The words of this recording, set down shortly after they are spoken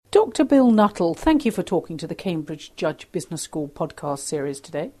Dr Bill Nuttall, thank you for talking to the Cambridge Judge Business School podcast series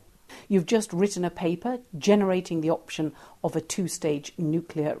today. You've just written a paper generating the option of a two-stage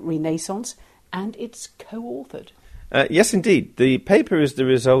nuclear renaissance, and it's co-authored. Yes, indeed. The paper is the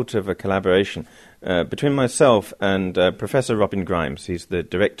result of a collaboration between myself and Professor Robin Grimes. He's the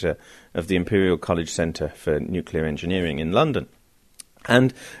director of the Imperial College Centre for Nuclear Engineering in London.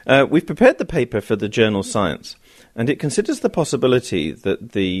 And we've prepared the paper for the journal Science, and it considers the possibility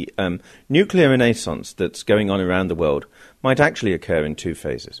that the nuclear renaissance that's going on around the world might actually occur in two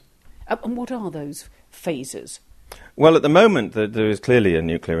phases. And what are those phases? Well, at the moment, there is clearly a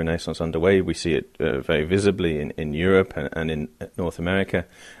nuclear renaissance underway. We see it very visibly in Europe and in North America.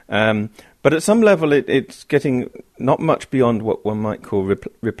 But at some level, it's getting not much beyond what one might call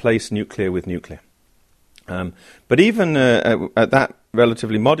replace nuclear with nuclear. But even at that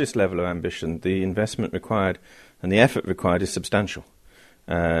relatively modest level of ambition, the investment required and the effort required is substantial.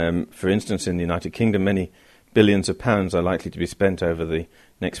 For instance, in the United Kingdom, many billions of pounds are likely to be spent over the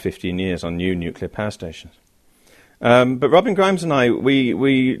next 15 years on new nuclear power stations. But Robin Grimes and I,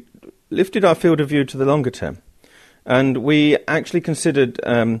 we lifted our field of view to the longer term, and we actually considered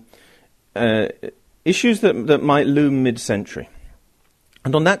issues that might loom mid-century.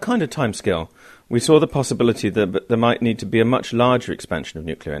 And on that kind of timescale, we saw the possibility that there might need to be a much larger expansion of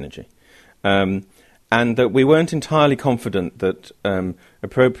nuclear energy, and that we weren't entirely confident that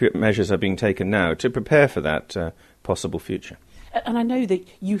appropriate measures are being taken now to prepare for that possible future. And I know that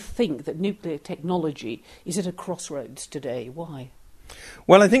you think that nuclear technology is at a crossroads today. Why?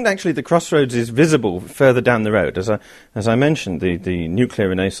 Well, I think actually the crossroads is visible further down the road. As I mentioned, the nuclear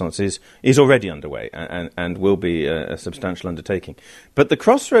renaissance is already underway and will be a substantial undertaking. But the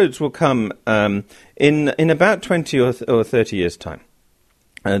crossroads will come in about 20 or 30 years' time.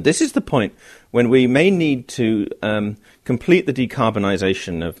 This is the point when we may need to complete the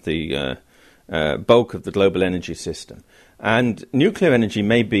decarbonisation of the bulk of the global energy system. And nuclear energy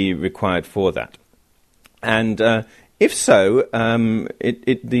may be required for that. And if so,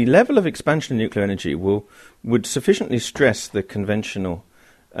 the level of expansion of nuclear energy would sufficiently stress the conventional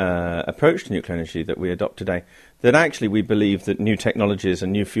approach to nuclear energy that we adopt today, that actually we believe that new technologies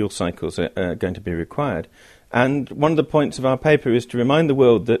and new fuel cycles are going to be required. And one of the points of our paper is to remind the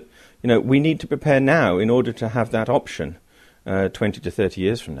world that we need to prepare now in order to have that option 20 to 30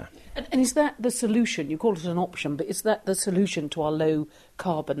 years from now. And is that the solution? You call it an option, but is that the solution to our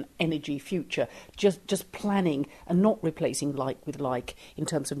low-carbon energy future? Just planning and not replacing like with like in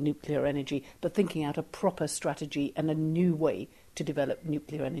terms of nuclear energy, but thinking out a proper strategy and a new way to develop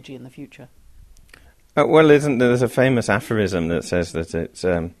nuclear energy in the future? Well, there's a famous aphorism that says that it's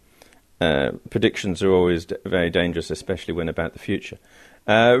predictions are always very dangerous, especially when about the future.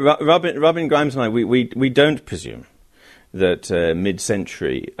 Robin Grimes and I, we don't presume that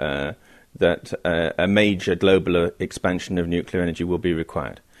mid-century that a major global expansion of nuclear energy will be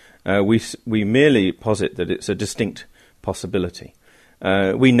required. We merely posit that it's a distinct possibility.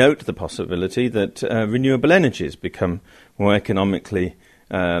 We note the possibility that renewable energies become more economically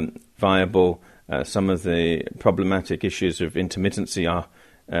viable. Some of the problematic issues of intermittency are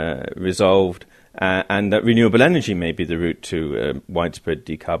resolved, and that renewable energy may be the route to widespread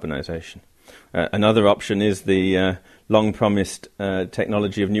decarbonisation. Another option is the long-promised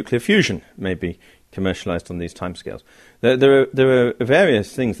technology of nuclear fusion may be commercialised on these timescales. There are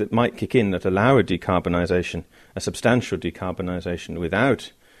various things that might kick in that allow a decarbonisation, a substantial decarbonisation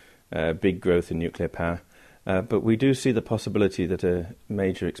without big growth in nuclear power, but we do see the possibility that a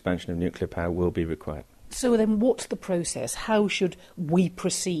major expansion of nuclear power will be required. So then what's the process? How should we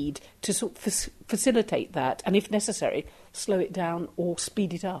proceed to sort of facilitate that, and if necessary, slow it down or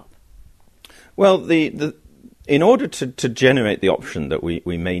speed it up? Well, in order to generate the option that we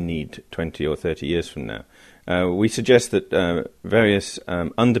may need 20 or 30 years from now, we suggest that various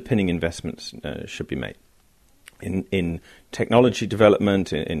underpinning investments should be made in technology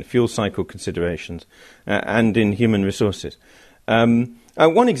development, in fuel cycle considerations, and in human resources.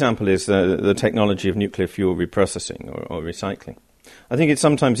 One example is the technology of nuclear fuel reprocessing or recycling. I think it's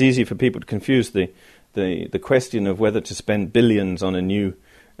sometimes easy for people to confuse the question of whether to spend billions on a new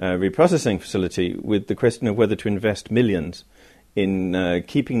reprocessing facility with the question of whether to invest millions in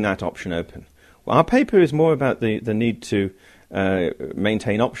keeping that option open. Well, our paper is more about the need to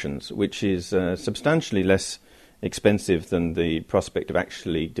maintain options, which is substantially less expensive than the prospect of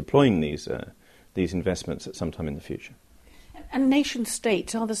actually deploying these investments at some time in the future. And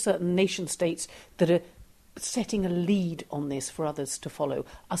nation-states, are there certain nation-states that are setting a lead on this for others to follow?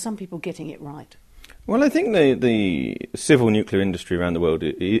 Are some people getting it right? Well, I think the civil nuclear industry around the world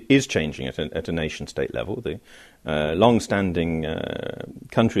is changing at a nation-state level. The long-standing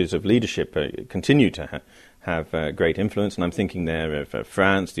countries of leadership continue to have great influence, and I'm thinking there of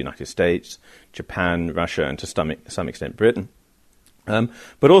France, the United States, Japan, Russia, and to some extent Britain.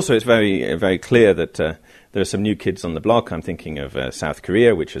 But also it's very, very clear that there are some new kids on the block. I'm thinking of South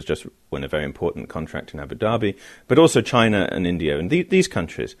Korea, which has just won a very important contract in Abu Dhabi, but also China and India. And these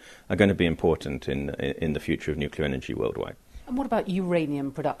countries are going to be important in the future of nuclear energy worldwide. And what about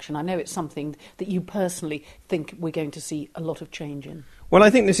uranium production? I know it's something that you personally think we're going to see a lot of change in. Well, I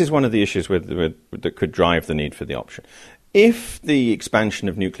think this is one of the issues that could drive the need for the option. If the expansion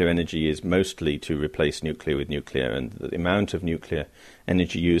of nuclear energy is mostly to replace nuclear with nuclear, and the amount of nuclear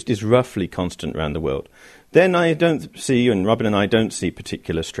energy used is roughly constant around the world, then I don't see, and Robin and I don't see,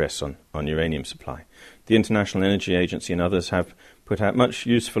 particular stress on uranium supply. The International Energy Agency and others have put out much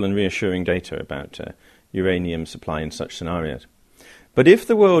useful and reassuring data about uranium supply in such scenarios. But if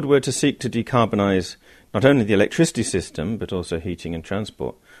the world were to seek to decarbonise not only the electricity system, but also heating and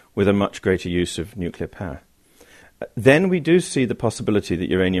transport, with a much greater use of nuclear power, then we do see the possibility that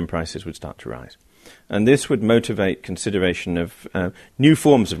uranium prices would start to rise. And this would motivate consideration of new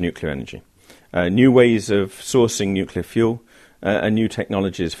forms of nuclear energy, new ways of sourcing nuclear fuel, and new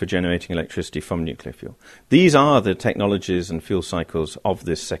technologies for generating electricity from nuclear fuel. These are the technologies and fuel cycles of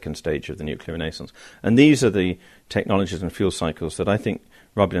this second stage of the nuclear renaissance. And these are the technologies and fuel cycles that I think,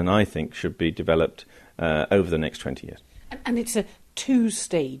 Robin and I think, should be developed over the next 20 years. And it's a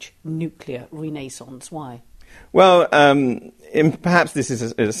two-stage nuclear renaissance. Why? Well, perhaps this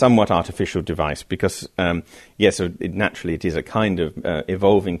is a somewhat artificial device because, yes, naturally it is a kind of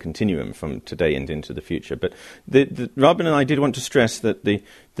evolving continuum from today and into the future. But Robin and I did want to stress that the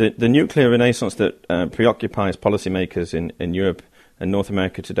nuclear renaissance that preoccupies policymakers in Europe and North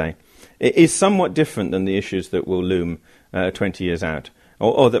America today is somewhat different than the issues that will loom 20 years out,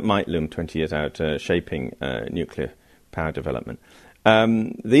 or that might loom 20 years out, shaping nuclear power development.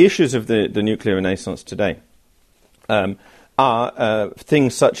 The issues of the nuclear renaissance today are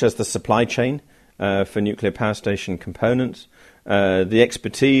things such as the supply chain for nuclear power station components, the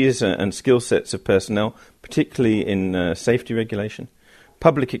expertise and skill sets of personnel, particularly in safety regulation,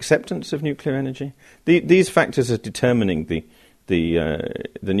 public acceptance of nuclear energy. These factors are determining the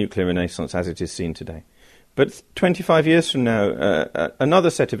nuclear renaissance as it is seen today. But 25 years from now, another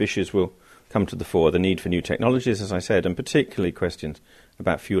set of issues will come to the fore, the need for new technologies, as I said, and particularly questions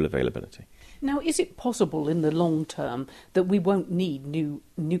about fuel availability. Now, is it possible in the long term that we won't need new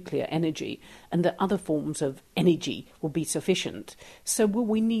nuclear energy and that other forms of energy will be sufficient? So will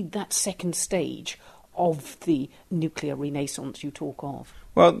we need that second stage of the nuclear renaissance you talk of?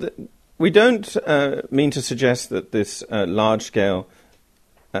 Well, we don't mean to suggest that this large-scale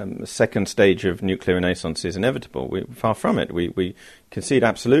second stage of nuclear renaissance is inevitable. Far from it. We concede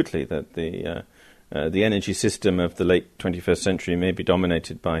absolutely that the energy system of the late 21st century may be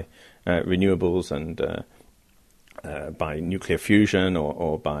dominated by renewables and by nuclear fusion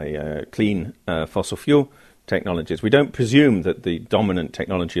or by clean fossil fuel technologies. We don't presume that the dominant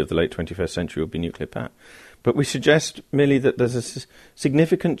technology of the late 21st century will be nuclear power, but we suggest merely that there's a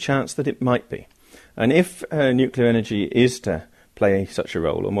significant chance that it might be. And if nuclear energy is to play such a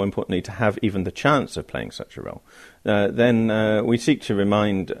role, or more importantly, to have even the chance of playing such a role, then we seek to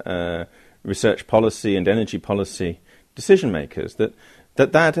remind research policy and energy policy decision makers that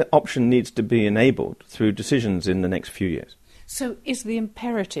option needs to be enabled through decisions in the next few years. So is the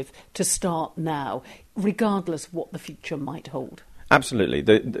imperative to start now, regardless of what the future might hold? Absolutely.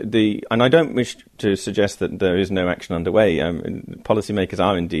 And I don't wish to suggest that there is no action underway. Policymakers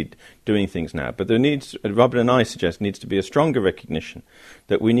are indeed doing things now. But Robin and I suggest, needs to be a stronger recognition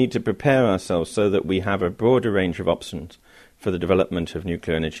that we need to prepare ourselves so that we have a broader range of options for the development of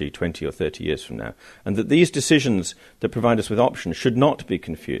nuclear energy 20 or 30 years from now. And that these decisions that provide us with options should not be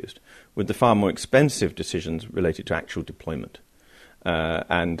confused with the far more expensive decisions related to actual deployment.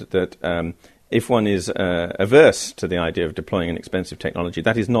 And that if one is averse to the idea of deploying an expensive technology,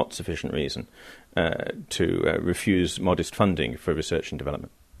 that is not sufficient reason to refuse modest funding for research and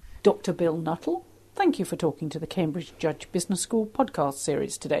development. Dr Bill Nuttall, thank you for talking to the Cambridge Judge Business School podcast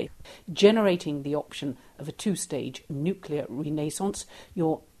series today. Generating the option of a two-stage nuclear renaissance,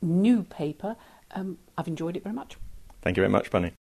 your new paper. I've enjoyed it very much. Thank you very much, Bunny.